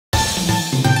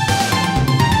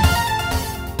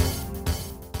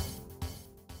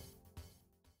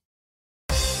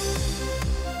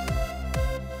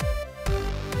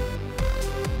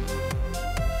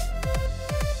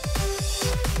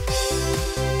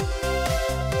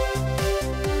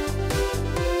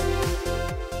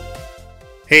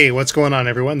Hey, what's going on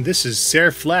everyone? This is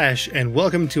Sarah Flash and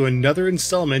welcome to another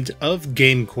installment of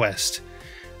Gamequest.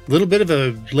 A little bit of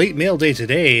a late mail day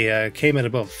today, came at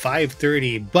about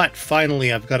 5:30, but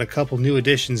finally I've got a couple new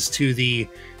additions to the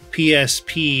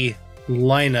PSP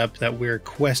lineup that we're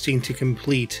questing to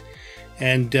complete.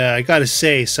 And I gotta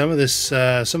say, some of this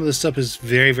stuff is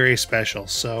very, very special,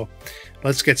 so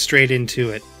let's get straight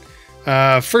into it.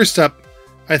 First up,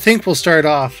 I think we'll start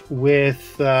off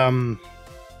with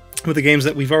the games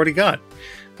that we've already got.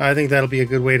 I think that'll be a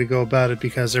good way to go about it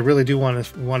because I really do want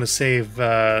to save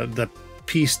the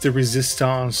piece de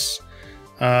resistance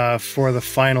for the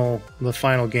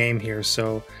final game here.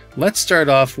 So let's start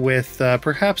off with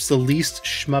perhaps the least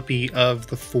shmuppy of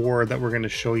the four that we're going to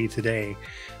show you today.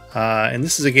 And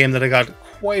this is a game that I got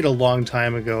quite a long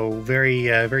time ago, very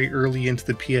early into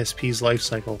the PSP's life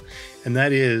cycle, and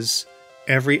that is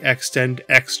Every Extend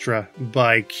Extra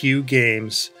by Q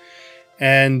Games.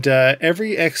 And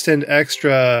Every Extend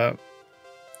Extra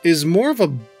is more of a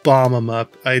bomb 'em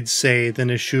up, I'd say, than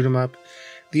a shoot 'em up.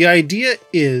 The idea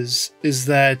is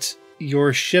that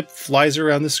your ship flies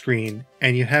around the screen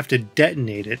and you have to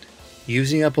detonate it,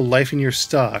 using up a life in your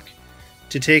stock,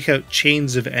 to take out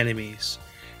chains of enemies.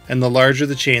 And the larger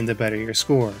the chain, the better your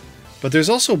score. But there's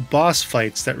also boss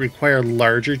fights that require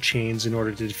larger chains in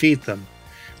order to defeat them,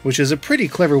 which is a pretty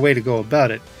clever way to go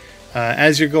about it.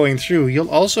 As you're going through, you'll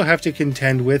also have to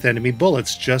contend with enemy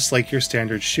bullets, just like your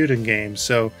standard shooting game.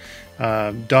 So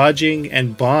dodging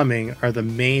and bombing are the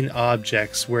main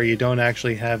objects where you don't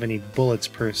actually have any bullets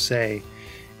per se.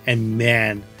 And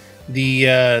man, the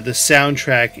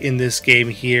soundtrack in this game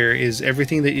here is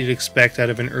everything that you'd expect out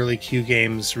of an early Q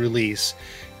Games release.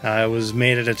 It was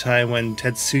made at a time when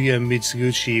Tetsuya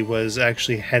Mitsuguchi was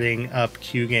actually heading up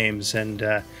Q Games, and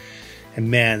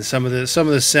man, some of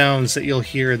the sounds that you'll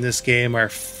hear in this game are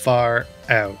far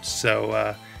out.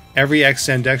 So Every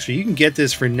Extend Extra, you can get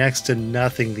this for next to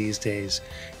nothing these days.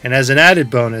 And as an added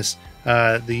bonus,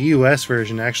 the US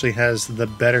version actually has the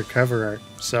better cover art.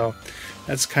 So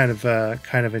that's kind of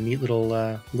a neat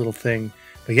little thing.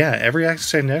 But yeah, Every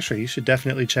Extend Extra, you should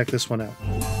definitely check this one out.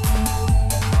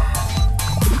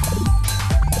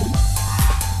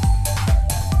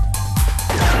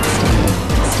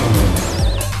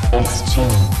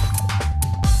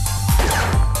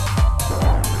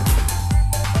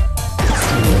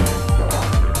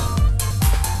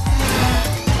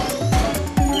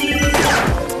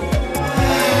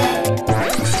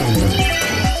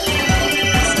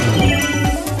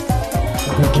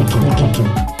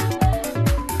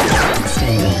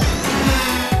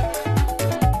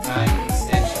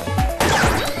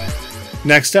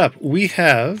 Next up, we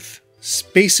have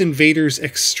Space Invaders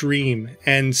Extreme,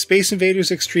 and Space Invaders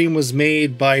Extreme was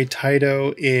made by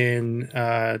Taito in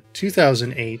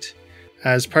 2008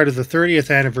 as part of the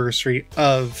 30th anniversary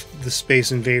of the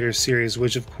Space Invaders series,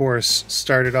 which of course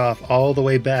started off all the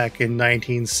way back in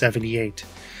 1978.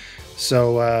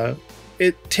 So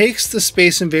it takes the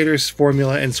Space Invaders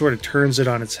formula and sort of turns it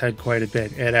on its head quite a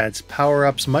bit. It adds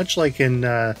power-ups, much like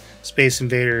in Space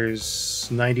Invaders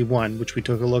 91, which we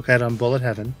took a look at on Bullet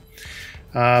Heaven.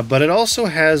 But it also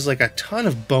has like a ton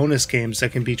of bonus games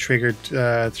that can be triggered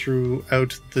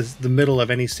throughout the middle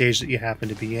of any stage that you happen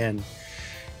to be in.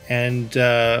 And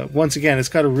once again, it's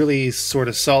got a really sort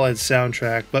of solid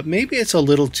soundtrack, but maybe it's a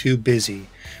little too busy.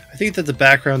 I think that the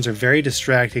backgrounds are very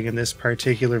distracting in this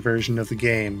particular version of the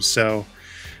game, so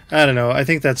I don't know, I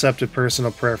think that's up to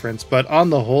personal preference, but on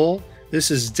the whole,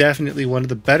 this is definitely one of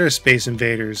the better Space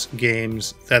Invaders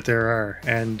games that there are,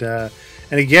 and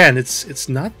again, it's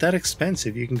not that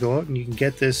expensive. You can go out and you can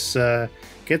get this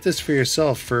for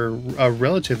yourself for a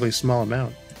relatively small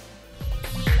amount.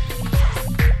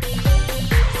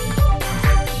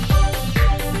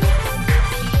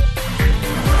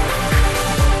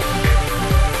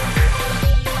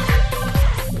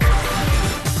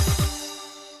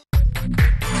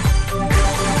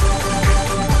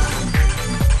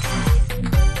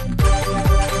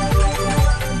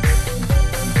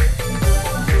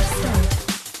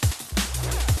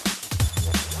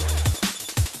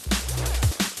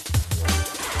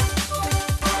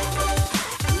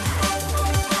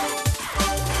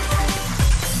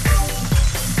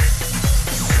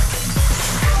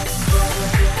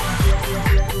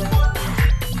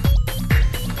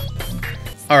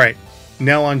 Alright,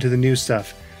 now on to the new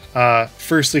stuff.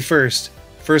 First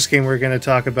game we're going to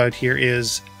talk about here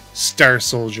is Star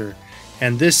Soldier.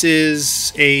 And this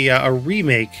is a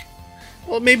remake,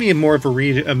 well, maybe more of a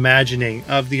reimagining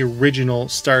of the original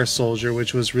Star Soldier,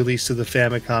 which was released to the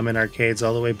Famicom in arcades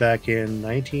all the way back in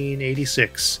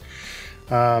 1986.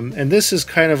 And this is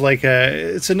kind of like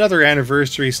it's another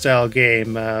anniversary style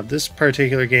game. This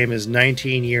particular game is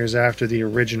 19 years after the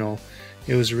original.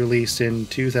 It was released in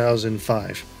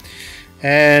 2005.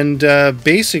 And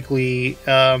basically,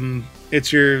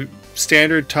 it's your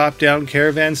standard top-down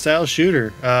caravan-style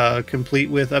shooter, complete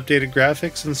with updated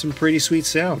graphics and some pretty sweet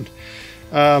sound.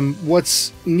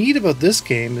 What's neat about this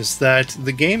game is that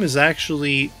the game is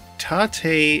actually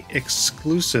Tate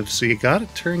exclusive, so you gotta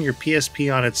turn your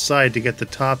PSP on its side to get the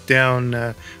top-down,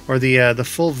 or the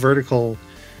full vertical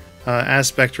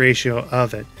aspect ratio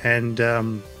of it. And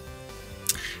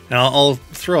I'll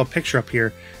throw a picture up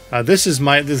here. This is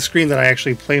the screen that I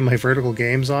actually play my vertical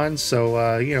games on,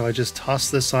 so you know, I just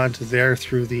tossed this onto there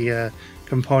through the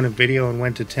component video and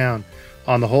went to town.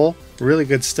 On the whole, really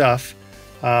good stuff,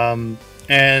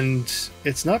 and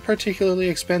it's not particularly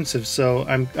expensive, so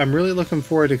I'm really looking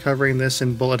forward to covering this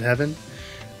in Bullet Heaven,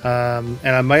 and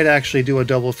I might actually do a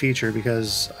double feature,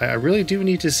 because I really do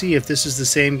need to see if this is the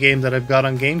same game that I've got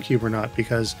on GameCube or not,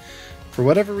 because for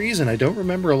whatever reason I don't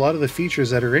remember a lot of the features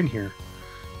that are in here.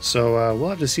 So we'll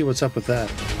have to see what's up with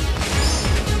that.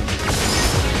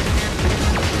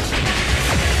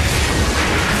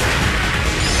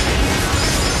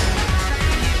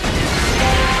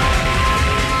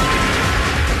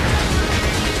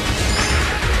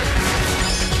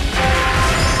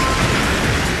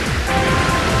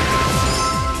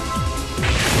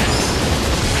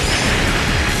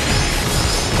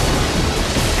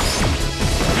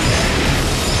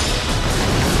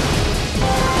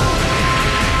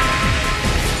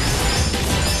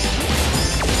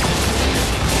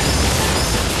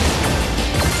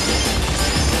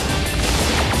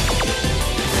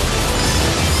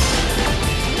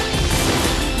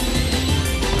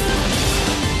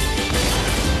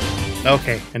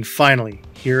 Okay, and finally,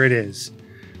 here it is.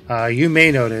 You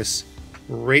may notice,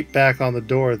 right back on the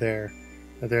door there,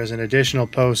 that there's an additional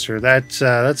poster. That's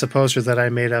a poster that I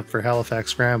made up for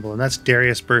Halifax Scramble, and that's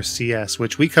Dariusburst CS,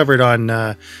 which we covered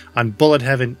on Bullet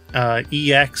Heaven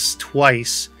EX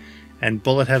twice, and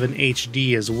Bullet Heaven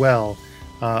HD as well,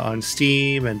 on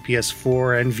Steam and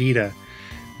PS4 and Vita.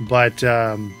 But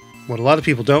what a lot of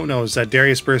people don't know is that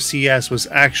Dariusburst CS was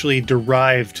actually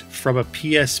derived from a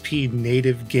PSP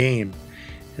native game.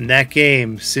 And that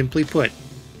game, simply put,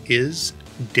 is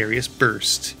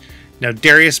Dariusburst. Now,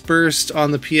 Dariusburst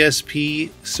on the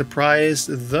PSP surprised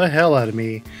the hell out of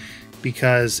me,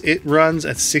 because it runs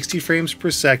at 60 frames per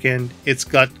second. It's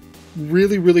got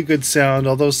really, really good sound,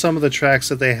 although some of the tracks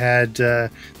that they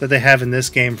have in this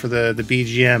game for the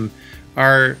BGM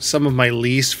are some of my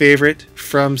least favorite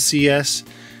from CS.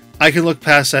 I can look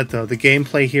past that though. The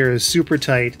gameplay here is super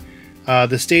tight.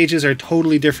 The stages are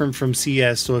totally different from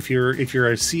CS, so if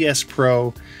you're a CS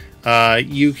pro,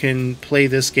 you can play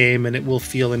this game and it will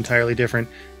feel entirely different.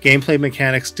 Gameplay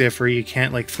mechanics differ. You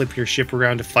can't like flip your ship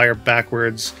around to fire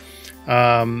backwards,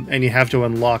 and you have to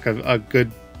unlock a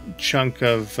good chunk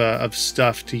of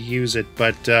stuff to use it.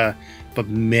 But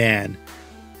man,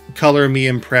 color me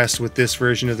impressed with this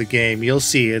version of the game. You'll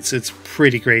see, it's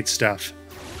pretty great stuff.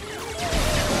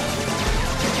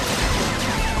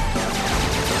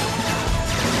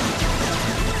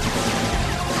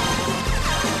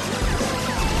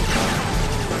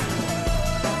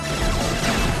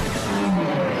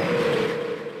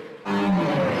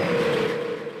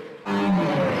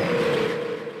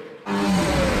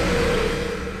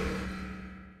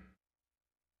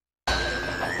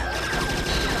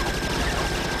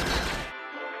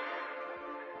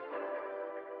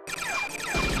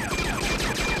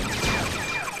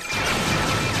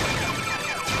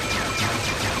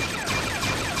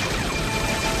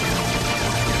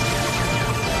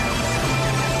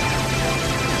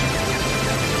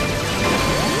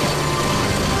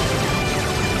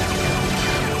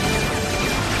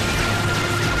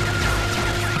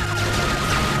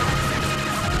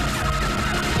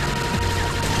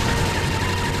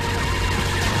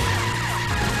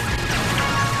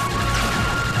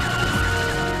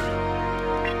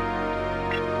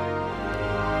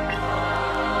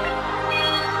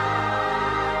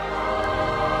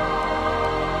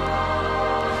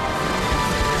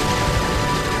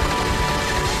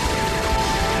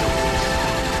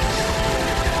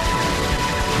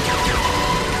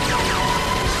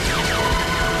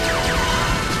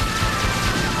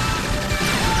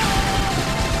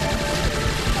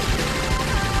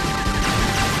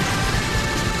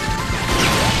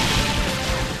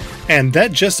 And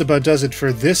that just about does it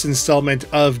for this installment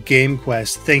of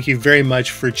Gamequest. Thank you very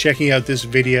much for checking out this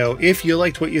video. If you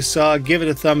liked what you saw, give it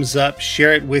a thumbs up,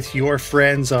 share it with your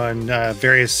friends on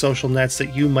various social nets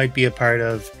that you might be a part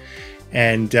of,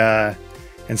 and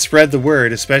and spread the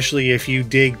word, especially if you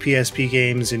dig PSP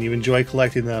games and you enjoy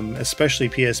collecting them, especially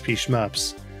PSP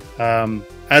shmups.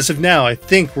 As of now, I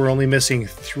think we're only missing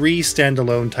 3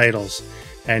 standalone titles,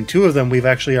 and 2 of them we've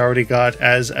actually already got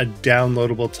as a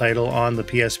downloadable title on the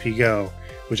PSP Go,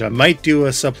 which I might do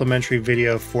a supplementary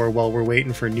video for while we're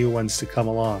waiting for new ones to come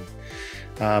along.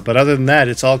 But other than that,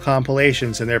 it's all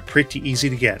compilations, and they're pretty easy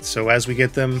to get, so as we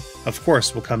get them, of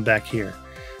course, we'll come back here.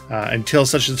 Until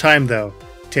such a time, though,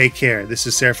 take care. This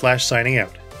is Sarah Flash signing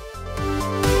out.